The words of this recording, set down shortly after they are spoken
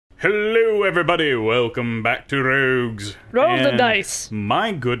Hello, everybody. Welcome back to Rogues. Roll the dice.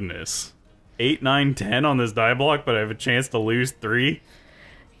 My goodness. 8, 9, 10 on this die block, but I have a chance to lose 3?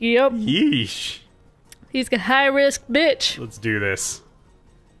 Yep. Yeesh. He's a high-risk bitch. Let's do this.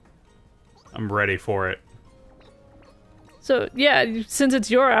 I'm ready for it. So, yeah, since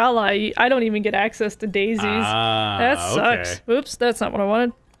it's your ally, I don't even get access to daisies. That sucks. Okay. Oops, that's not what I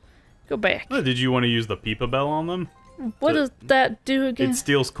wanted. Go back. Oh, did you want to use the Peepa Bell on them? What does that do again? It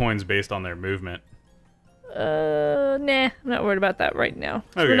steals coins based on their movement. Nah, I'm not worried about that right now.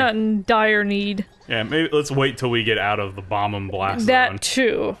 Okay. We're not in dire need. Yeah, maybe let's wait till we get out of the bomb and blast zone. That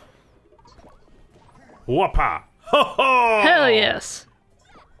too. Whoppa! Ho ho! Hell yes.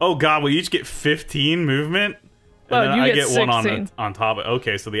 Oh god, we each get 15 movement? Well, And then you I get get one 16. on top of it.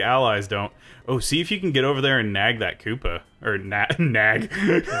 Okay, so the allies don't. Oh, see if you can get over there and nag that Koopa. Or nag.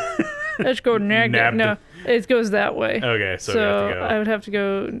 Let's go nag it. No, it goes that way. Okay, so we have to go I would have to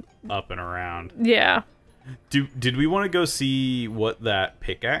go... up and around. Yeah. Did we want to go see what that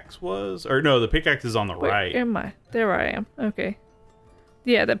pickaxe was? Or no, the pickaxe is on the right. Where am I? There I am. Okay.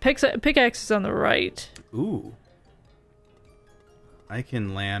 Yeah, the pickaxe is on the right. Ooh. I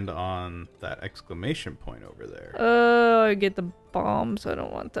can land on that exclamation point over there. I get the bombs. I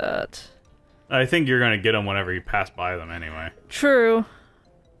don't want that. I think you're going to get them whenever you pass by them anyway. True.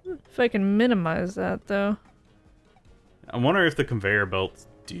 If I can minimize that, though. I wonder if the conveyor belts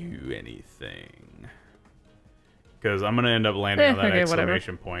do anything. Because I'm going to end up landing on that okay,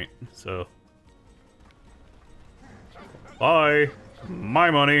 exclamation point. So. Bye.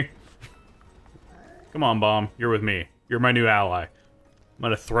 My money. Come on, Bomb. You're with me. You're my new ally. I'm going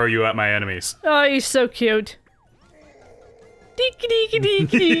to throw you at my enemies. Oh, he's so cute.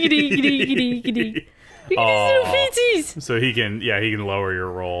 So he can, yeah, he can lower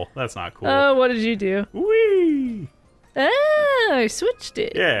your roll. That's not cool. Oh, what did you do? Whee! Ah, I switched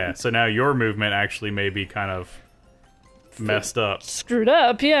it. Yeah, so now your movement actually may be kind of messed up. Screwed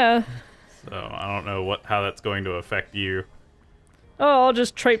up, yeah. So I don't know how that's going to affect you. Oh, I'll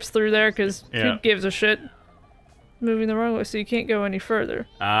just traipse through there, because Yeah. who gives a shit? Moving the wrong way, so you can't go any further.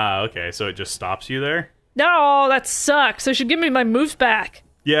 Ah, okay, so it just stops you there? No, that sucks. They should give me my moves back.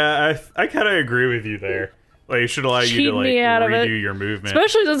 Yeah, I kind of agree with you there. Like, it should allow you to, Cheat like, me out of it. redo your movement.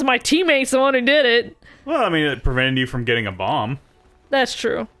 Especially since my teammate's the one who did it. Well, I mean, it prevented you from getting a bomb. That's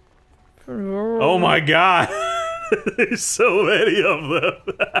true. Oh my god! There's so many of them.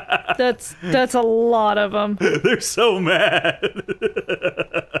 That's a lot of them. They're so mad.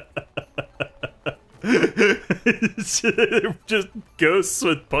 They're just ghosts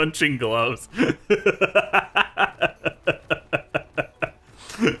with punching gloves.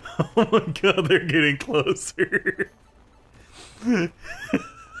 Oh my god, they're getting closer.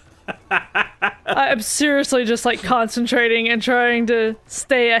 I'm seriously just like concentrating and trying to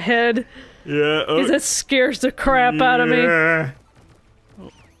stay ahead. Yeah. Because it scares the crap out of me. Yeah.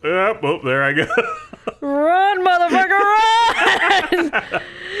 Yep, oh, there I go. Run, motherfucker,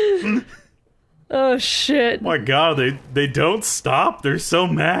 run! Oh shit. Oh my god, they don't stop. They're so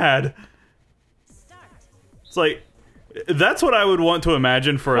mad. It's like, that's what I would want to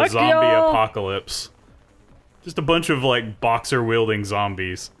imagine for a Fuck zombie y'all. apocalypse. Just a bunch of, like, boxer-wielding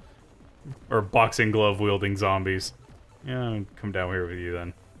zombies. Or boxing glove-wielding zombies. Yeah, I'll come down here with you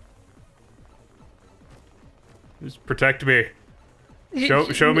then. Just protect me.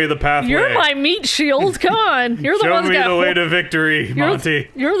 Show me the pathway. You're my meat shield. Come on. You're the Show one me that's got the way to victory, Monty.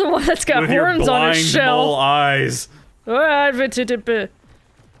 You're the one that's got With your horns on his blind shell. mole eyes. Alright,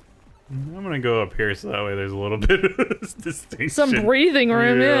 I'm gonna go up here so that way there's a little bit of distinction. some breathing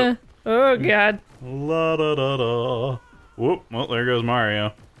room, yeah. Oh god. La da da da. Whoop! Well, there goes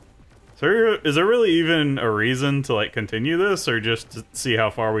Mario. So, is there really even a reason to like continue this, or just to see how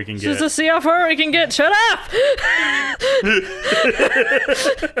far we can get? Just to see how far we can get. Shut up!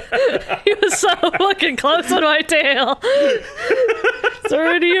 He was so fucking close on my tail. Is there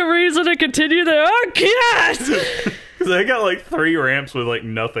any reason to continue there? Oh god! Because I got like 3 ramps with like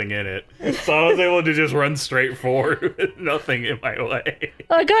nothing in it, so I was able to just run straight forward with nothing in my way.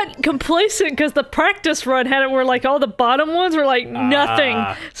 I got complacent because the practice run had it where like all the bottom ones were like nothing.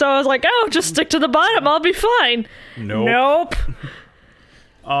 So I was like, oh, just stick to the bottom, I'll be fine. Nope.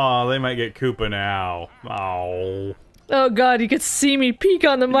 Oh, they might get Koopa now. Oh. Oh god, you could see me peek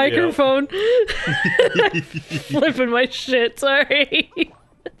on the microphone. Flipping my shit, sorry.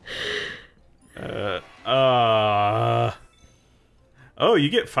 Oh, you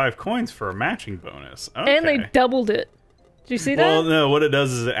get 5 coins for a matching bonus. Okay. And they doubled it. Did you see that? Well, no, what it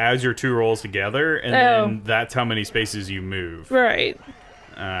does is it adds your 2 rolls together, and then that's how many spaces you move. Right.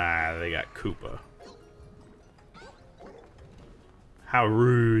 Ah, they got Koopa. How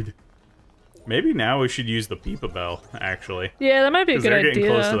rude. Maybe now we should use the Peepa Bell, actually. Yeah, that might be a good idea. They're getting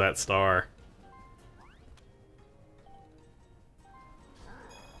close to that star.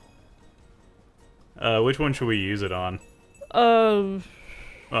 Which one should we use it on? Well,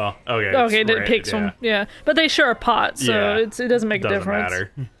 okay. Okay, it picks one. Yeah, but they share a pot, so it doesn't make a difference.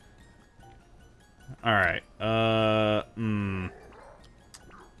 Doesn't matter. All right.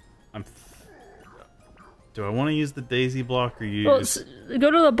 Do I want to use the daisy block or use? Well, go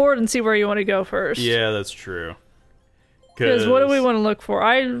to the board and see where you want to go first. Yeah, that's true. Because what do we want to look for?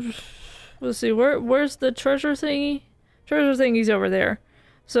 Let's see. Where's the treasure thingy? Treasure thingy's over there.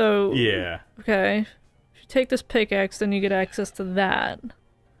 So yeah. Okay. If you take this pickaxe, then you get access to that.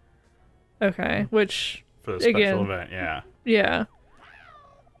 Okay, which for the special event, yeah. Yeah.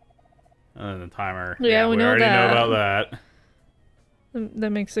 And then the timer. Yeah, we already know about that. That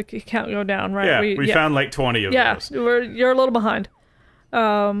makes the count go down, right? Yeah, we found like 20 of those. Yeah, you're a little behind.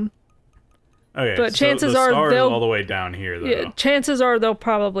 Okay, but chances the are they'll all the way down here, though. Yeah, chances are they'll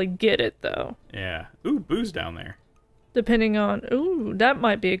probably get it though. Yeah. Ooh, booze down there. Depending on, ooh, that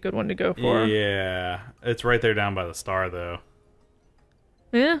might be a good one to go for. Yeah, it's right there down by the star, though.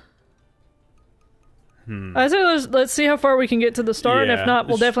 Yeah. I say let's see how far we can get to the star, and if not,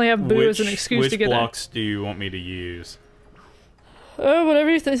 we'll definitely have boo as an excuse to get there. Which blocks do you want me to use? Whatever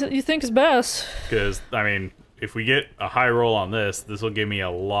you think is best. Because, I mean, if we get a high roll on this will give me a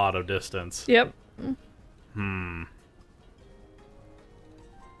lot of distance. Yep.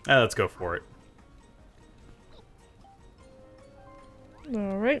 Let's go for it.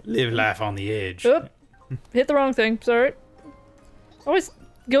 Alright. Live life on the edge. Oop. Hit the wrong thing, sorry. Always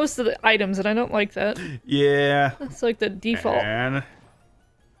goes to the items, and I don't like that. Yeah. That's like the default. And...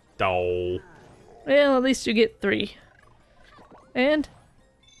 Well, at least you get 3. And,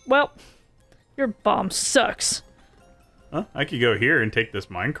 well, your bomb sucks. Huh? I could go here and take this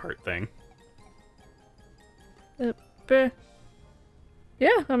minecart thing. Yeah,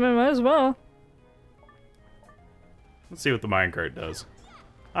 I mean, might as well. Let's see what the minecart does.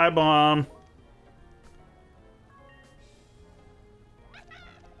 Hi, bomb.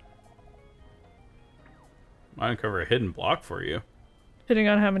 Might uncover a hidden block for you. Depending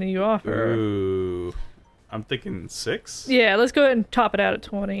on how many you offer. Ooh. I'm thinking 6? Yeah, let's go ahead and top it out at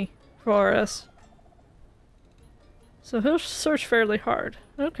 20 for us. So he'll search fairly hard.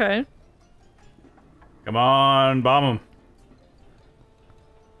 Okay. Come on, bomb him.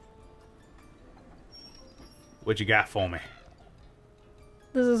 What you got for me?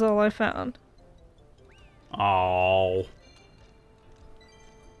 This is all I found. Oh.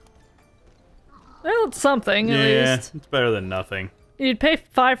 Well, it's something, at least. It's better than nothing. You'd pay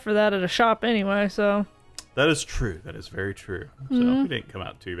 5 for that at a shop anyway, so... That is true. That is very true. So we didn't come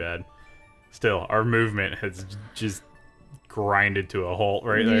out too bad. Still, our movement has just grinded to a halt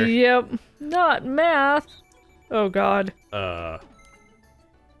right there. Yep. Not math. Oh, God. Oh.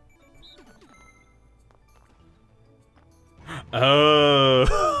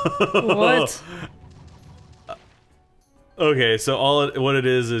 What? Okay, so what it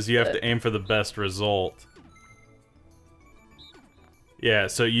is you have to aim for the best result. Yeah,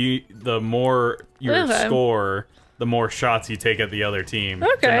 so the more your score, the more shots you take at the other team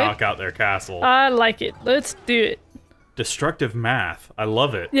to knock out their castle. I like it. Let's do it. Destructive math. I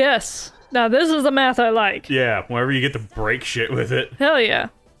love it. Yes. Now this is the math I like. Yeah, whenever you get to break shit with it. Hell yeah.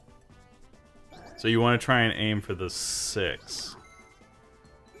 So you want to try and aim for the 6.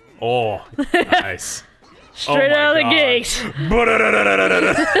 Oh, nice. Straight out of the gate.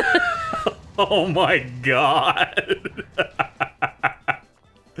 Oh my god.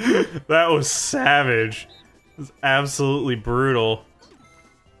 That was savage. It was absolutely brutal.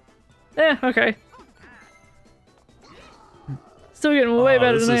 Okay. Still getting way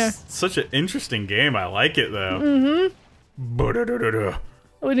better than there. This is such an interesting game. I like it though.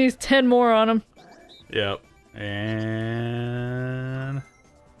 We need 10 more on him. Yep. And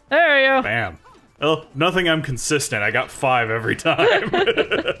there you go. Bam. Oh, nothing. I'm consistent. I got 5 every time.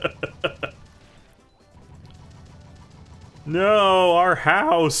 No, our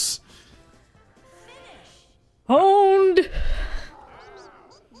house. Honed.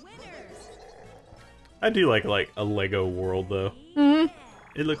 I do like a Lego world though.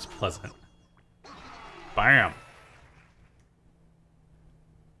 It looks pleasant. Bam.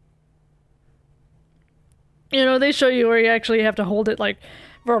 You know, they show you where you actually have to hold it like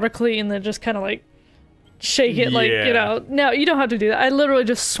vertically and then just kind of like shake it like, you know. No, you don't have to do that. I literally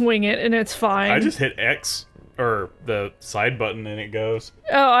just swing it and it's fine. I just hit X or the side button and it goes.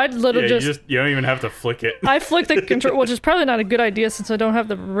 Oh, I'd literally You don't even have to flick it. I flick the control, which is probably not a good idea since I don't have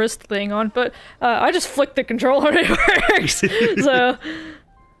the wrist thing on, but I just flick the controller and it works. So,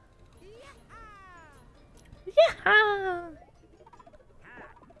 yeah.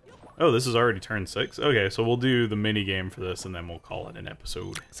 Oh, this is already turn 6? Okay, so we'll do the mini game for this and then we'll call it an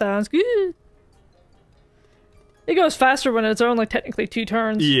episode. Sounds good. It goes faster when it's only technically 2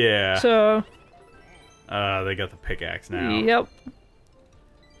 turns. Yeah. So. They got the pickaxe now. Yep.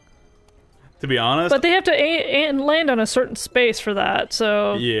 To be honest. But they have to land on a certain space for that,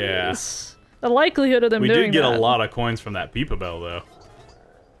 so. Yeah. The likelihood of them doing that. We did get a lot of coins from that Peepa Bell, though.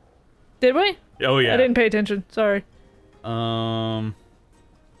 Did we? Oh, yeah. I didn't pay attention. Sorry.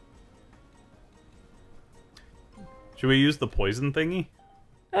 Should we use the poison thingy?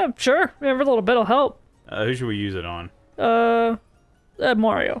 Sure. Every little bit will help. Who should we use it on?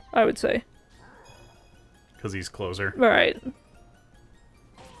 Mario, I would say. Because he's closer. Right.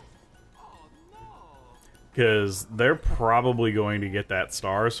 Because they're probably going to get that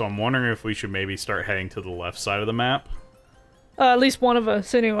star, so I'm wondering if we should maybe start heading to the left side of the map. At least one of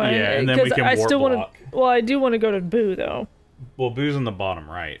us, anyway. Yeah, and then we can warp block. Well, I do want to go to Boo, though. Well, Boo's in the bottom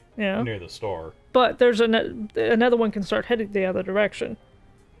right. Yeah. Near the store. But there's another one can start heading the other direction.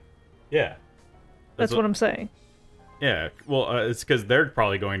 Yeah. That's what I'm saying. Yeah, well, it's because they're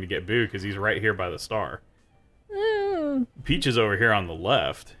probably going to get Boo because he's right here by the star. Peach is over here on the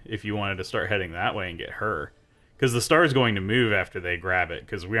left if you wanted to start heading that way and get her. Because the star is going to move after they grab it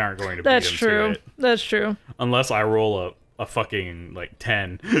because we aren't going to beat them to it. That's true. Unless I roll a fucking, like,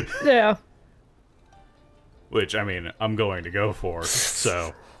 10. Yeah. Which, I mean, I'm going to go for,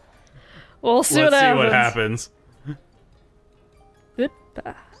 so... We'll see what happens.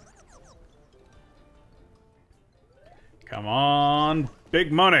 Come on,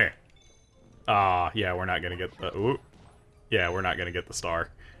 big money. Yeah, we're not gonna get the. Yeah, we're not gonna get the star.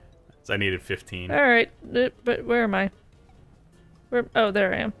 So I needed 15. All right, but where am I? Oh,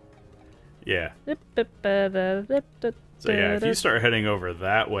 there I am. Yeah. So yeah, if you start heading over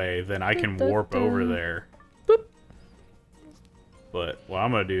that way, then I can warp over there. Boop. But what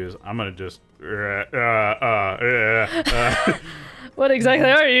I'm gonna do is I'm gonna just. What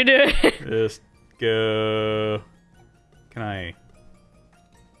exactly are you doing? Just go. Can I?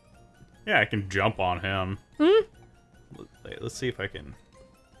 Yeah, I can jump on him. Let's see if I can.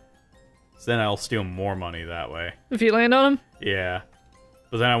 So then I'll steal more money that way. If you land on him? Yeah.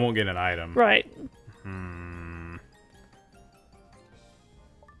 But then I won't get an item. Right.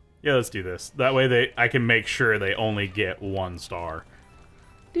 Yeah, let's do this. That way I can make sure they only get 1 star.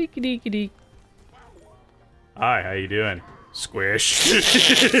 Deeky deeky deek. Hi, how you doing? Squish.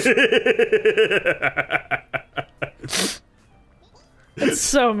 That's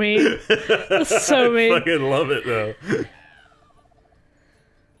so mean. That's so mean. I fucking love it, though.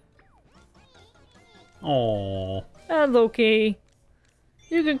 Aww. That's okay.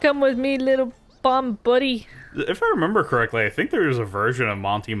 You can come with me, little bomb buddy. If I remember correctly, I think there was a version of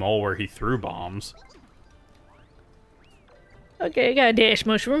Monty Mole where he threw bombs. Okay, I got a dash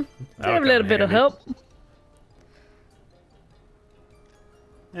mushroom. Have a little bit of help.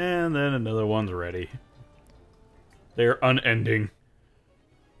 And then another one's ready. They're unending.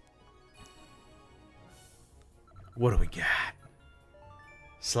 What do we got?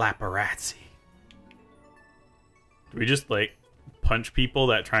 Paparazzi. Do we just, like, punch people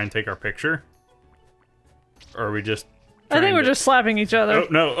that try and take our picture? Or are we just... I think we're just slapping each other. Oh,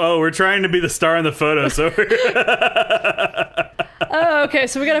 no. Oh, we're trying to be the star in the photo, so... Oh, okay,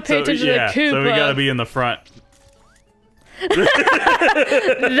 so we gotta pay attention to the Koopa. So we gotta be in the front.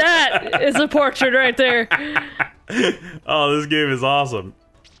 That is a portrait right there. Oh, this game is awesome.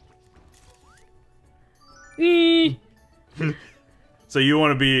 So you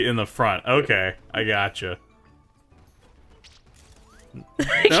want to be in the front. Okay, I gotcha.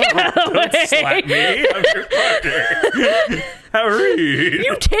 Don't slap me. I'm your partner. How rude.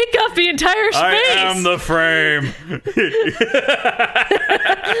 You take up the entire space. I am the frame.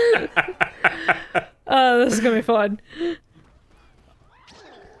 Oh, this is gonna be fun.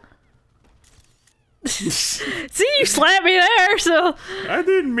 See, you slapped me there, so... I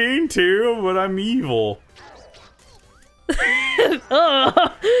didn't mean to, but I'm evil.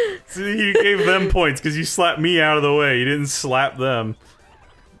 See, you gave them points because you slapped me out of the way. You didn't slap them.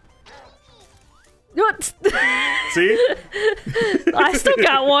 What? See? I still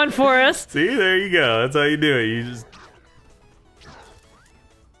got one for us. See, there you go. That's how you do it. You just...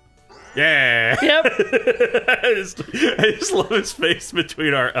 Yeah! Yep. I just love his face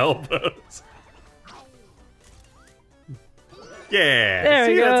between our elbows. Yeah! There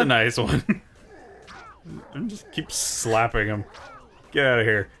we See, go. That's a nice one. And just keep slapping him. Get out of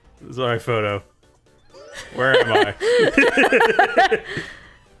here. This is my photo. Where am I?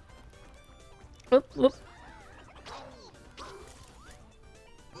 Whoop, whoop.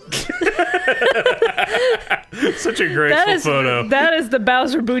 Such a graceful photo. That is the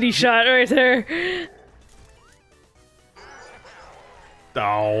Bowser booty shot right there.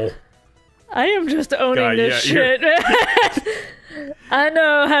 Oh. I am just owning this shit. I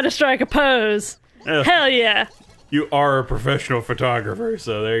know how to strike a pose. Hell yeah. You are a professional photographer,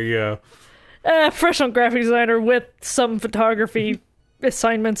 so there you go. Professional graphic designer with some photography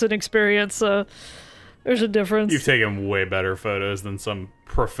assignments and experience, so there's a difference. You've taken way better photos than some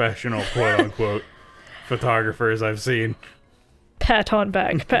professional quote-unquote photographers I've seen. Pat on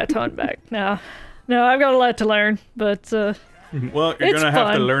back, pat on back. No, I've got a lot to learn, but well, you're gonna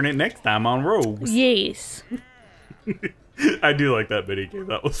have to learn it next time on Rogues. Yes. I do like that mini game.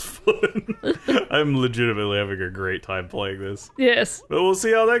 That was fun. I'm legitimately having a great time playing this. Yes. But we'll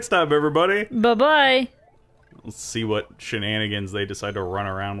see y'all next time, everybody. Bye-bye. Let's see what shenanigans they decide to run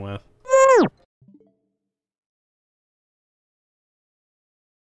around with.